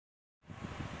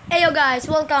Hey yo guys,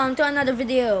 welcome to another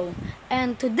video.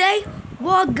 And today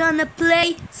we're gonna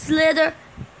play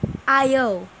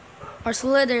Slither.io or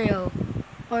Slither.io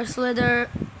or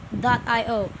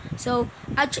Slither.io. So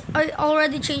I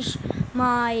already changed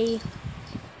my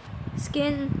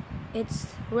skin.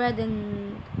 It's red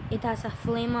and it has a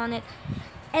flame on it.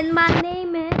 And my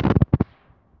name is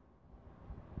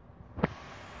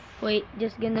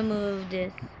just gonna move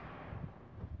this.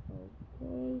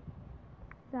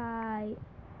 Okay.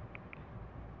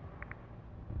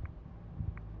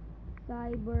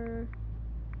 Cyber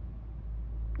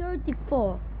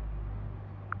 34,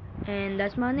 and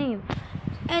that's my name.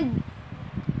 And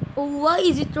why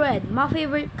is it red? My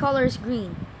favorite color is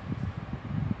green.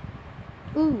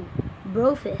 Ooh,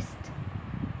 Brofist.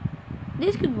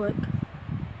 This could work.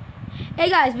 Hey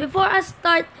guys, before I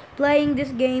start playing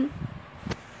this game,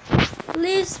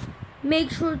 please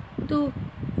make sure to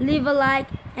leave a like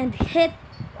and hit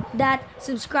that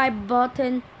subscribe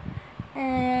button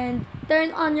and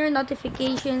turn on your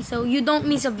notifications so you don't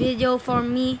miss a video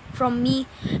from me.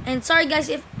 And sorry guys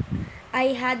if I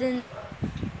hadn't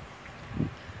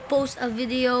post a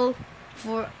video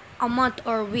for a month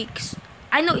or weeks.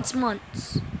 I know it's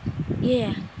months.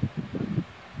 Yeah.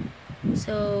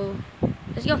 So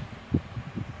let's go.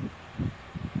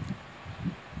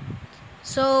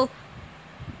 So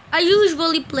I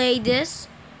usually play this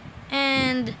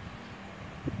and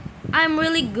I'm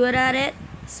really good at it.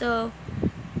 So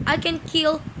I can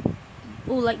kill.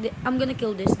 I'm gonna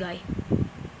kill this guy.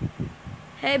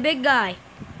 Hey, big guy.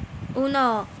 Oh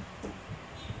no.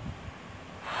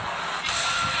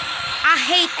 I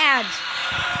hate ads.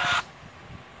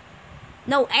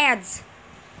 No ads.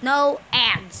 No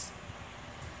ads.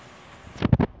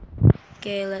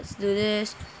 Okay, let's do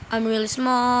this. I'm really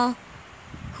small.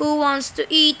 Who wants to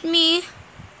eat me?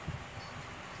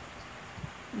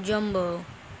 Jumbo.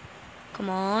 Come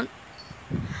on.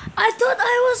 I thought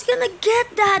I was gonna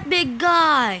get that big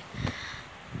guy.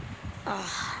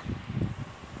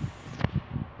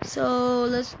 So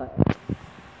let's fight.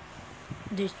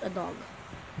 There's a dog.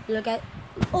 Look at.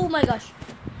 Oh my gosh.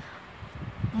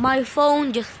 My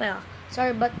phone just fell.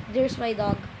 Sorry, but there's my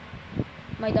dog.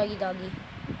 My doggy.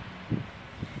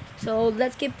 So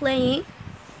let's keep playing.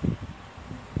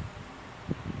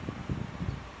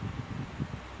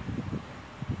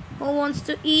 Who wants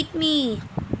to eat me?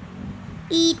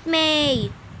 Eat me!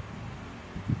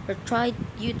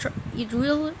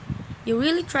 You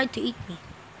really tried to eat me.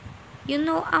 You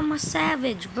know I'm a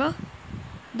savage, bro.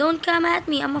 Don't come at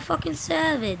me. I'm a fucking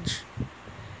savage.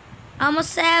 I'm a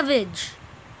savage.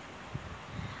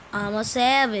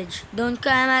 Don't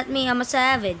come at me. I'm a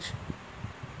savage.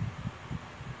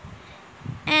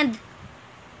 And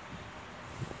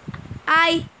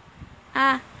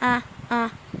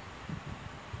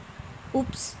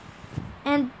oops.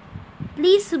 And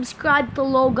please subscribe to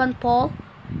Logan Paul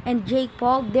and Jake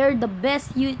Paul. They're the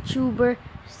best YouTubers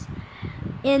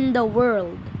in the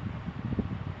world.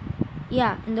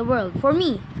 Yeah, in the world. For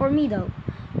me though.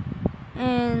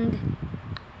 And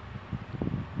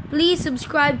please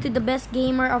subscribe to the best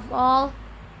gamer of all,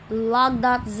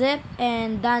 Log.zip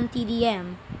and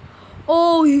DanTDM.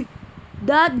 Oh,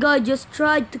 that guy just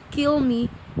tried to kill me.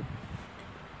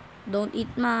 Don't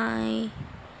eat my...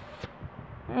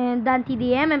 And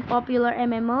DanTDM and popular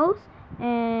MMOs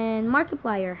and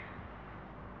Markiplier.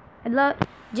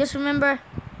 Just remember,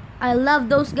 I love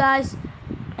those guys,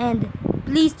 and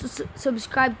please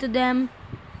subscribe to them.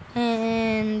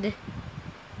 And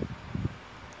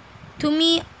to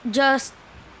me, just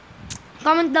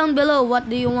comment down below what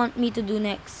do you want me to do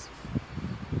next.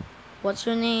 What's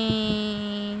your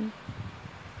name?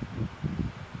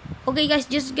 Okay guys,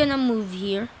 just gonna move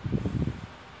here.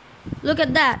 Look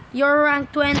at that. You're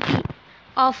rank 20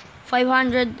 of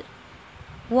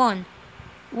 501.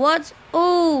 What?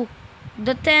 Oh,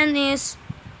 the 10 is...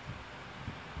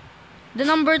 The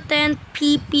number 10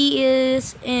 PP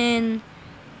is in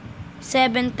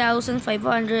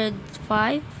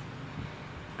 7,505.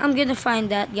 I'm gonna find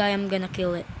that guy. I'm gonna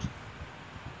kill it.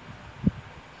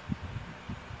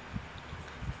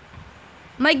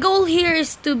 My goal here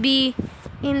is to be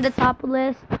in the top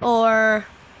list or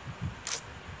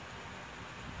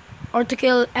to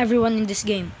kill everyone in this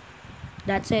game.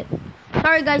 That's it.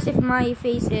 Sorry guys if my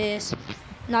face is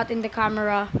not in the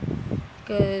camera,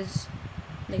 because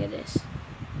look at this.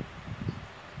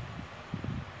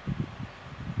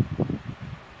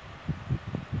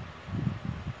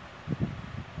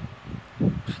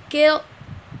 Kill.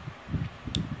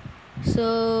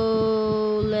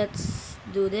 So let's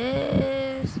do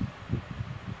this.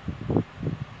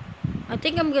 I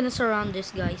think I'm gonna surround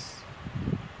this guys.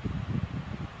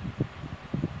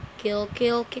 Kill,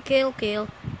 kill, kill, kill, kill.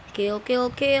 Kill, kill,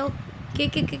 kill. Kill,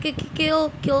 kill, kill, kill,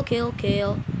 kill, kill, kill,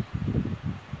 kill.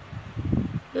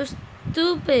 You're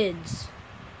stupids.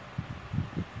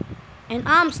 And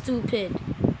I'm stupid.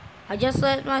 I just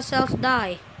let myself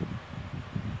die.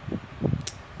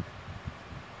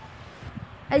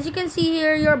 As you can see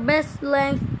here, your best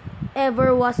length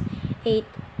ever was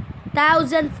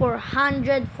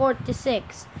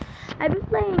 8,446. I've been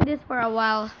playing this for a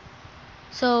while.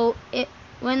 So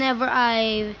whenever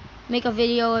I make a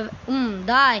video of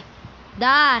die,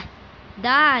 die,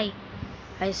 die,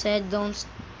 I said don't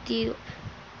steal.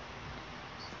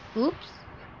 Oops.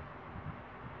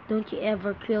 Don't you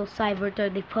ever kill Cyber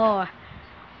 34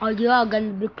 or you're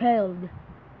gonna be killed.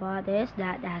 What is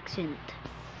that accent?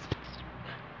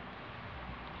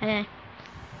 Eh.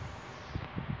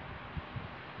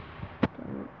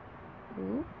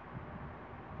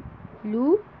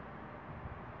 Loop?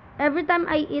 Every time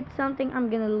I eat something, I'm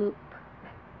gonna loop.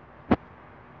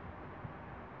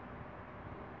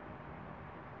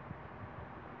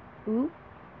 Ooh.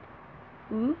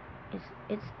 Ooh.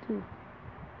 It's two.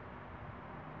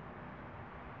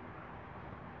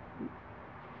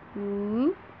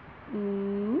 Ooh.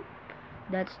 Ooh.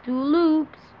 That's two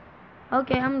loops.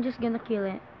 Okay, I'm just gonna kill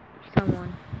it.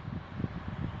 Someone.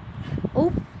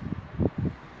 Oh.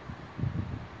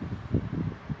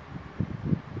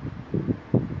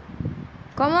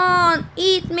 Come on,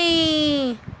 eat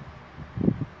me.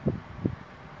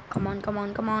 Come on, come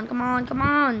on, come on, come on, come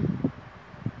on.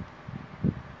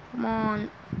 Come on.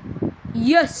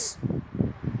 Yes.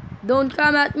 Don't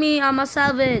come at me, I'm a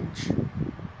savage.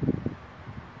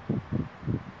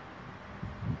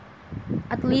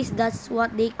 At least that's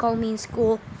what they call me in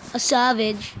school, a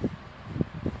savage.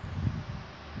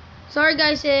 Sorry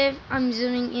guys if I'm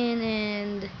zooming in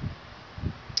and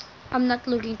I'm not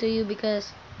looking to you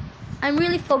because I'm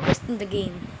really focused in the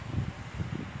game.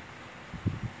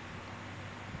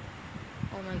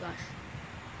 Oh my gosh.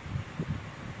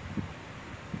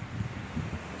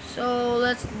 So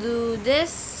let's do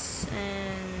this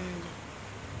and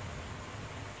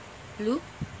loop.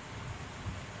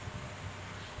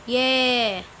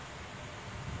 Yeah.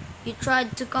 You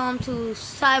tried to come to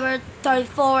Cyber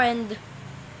 34 and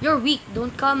you're weak.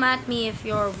 Don't come at me if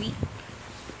you're weak.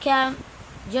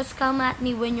 Just come at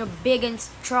me when you're big and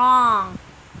strong.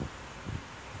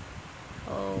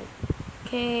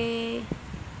 Okay.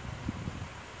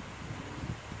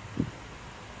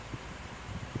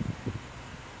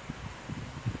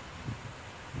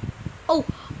 Oh,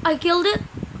 I killed it.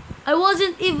 I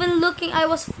wasn't even looking. I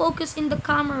was focused in the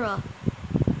camera.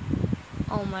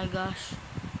 Oh my gosh.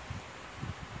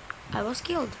 I was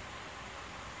killed.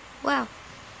 Wow.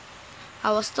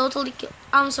 I was totally killed.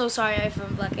 I'm so sorry if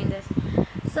I'm blocking this.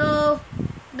 So,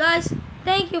 guys,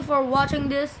 thank you for watching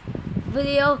this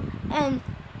video. And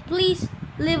please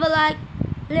leave a like,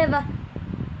 leave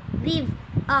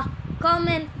a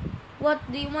comment.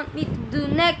 What do you want me to do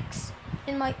next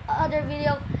in my other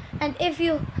video? And if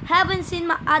you haven't seen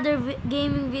my other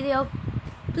gaming video,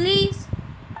 please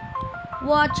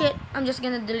watch it. I'm just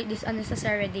gonna delete this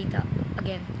unnecessary data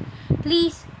again.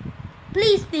 Please,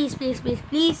 please, please, please, please,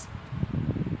 please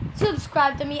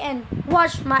subscribe to me and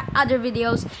watch my other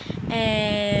videos.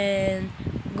 And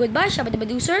goodbye,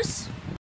 shabadabaducers.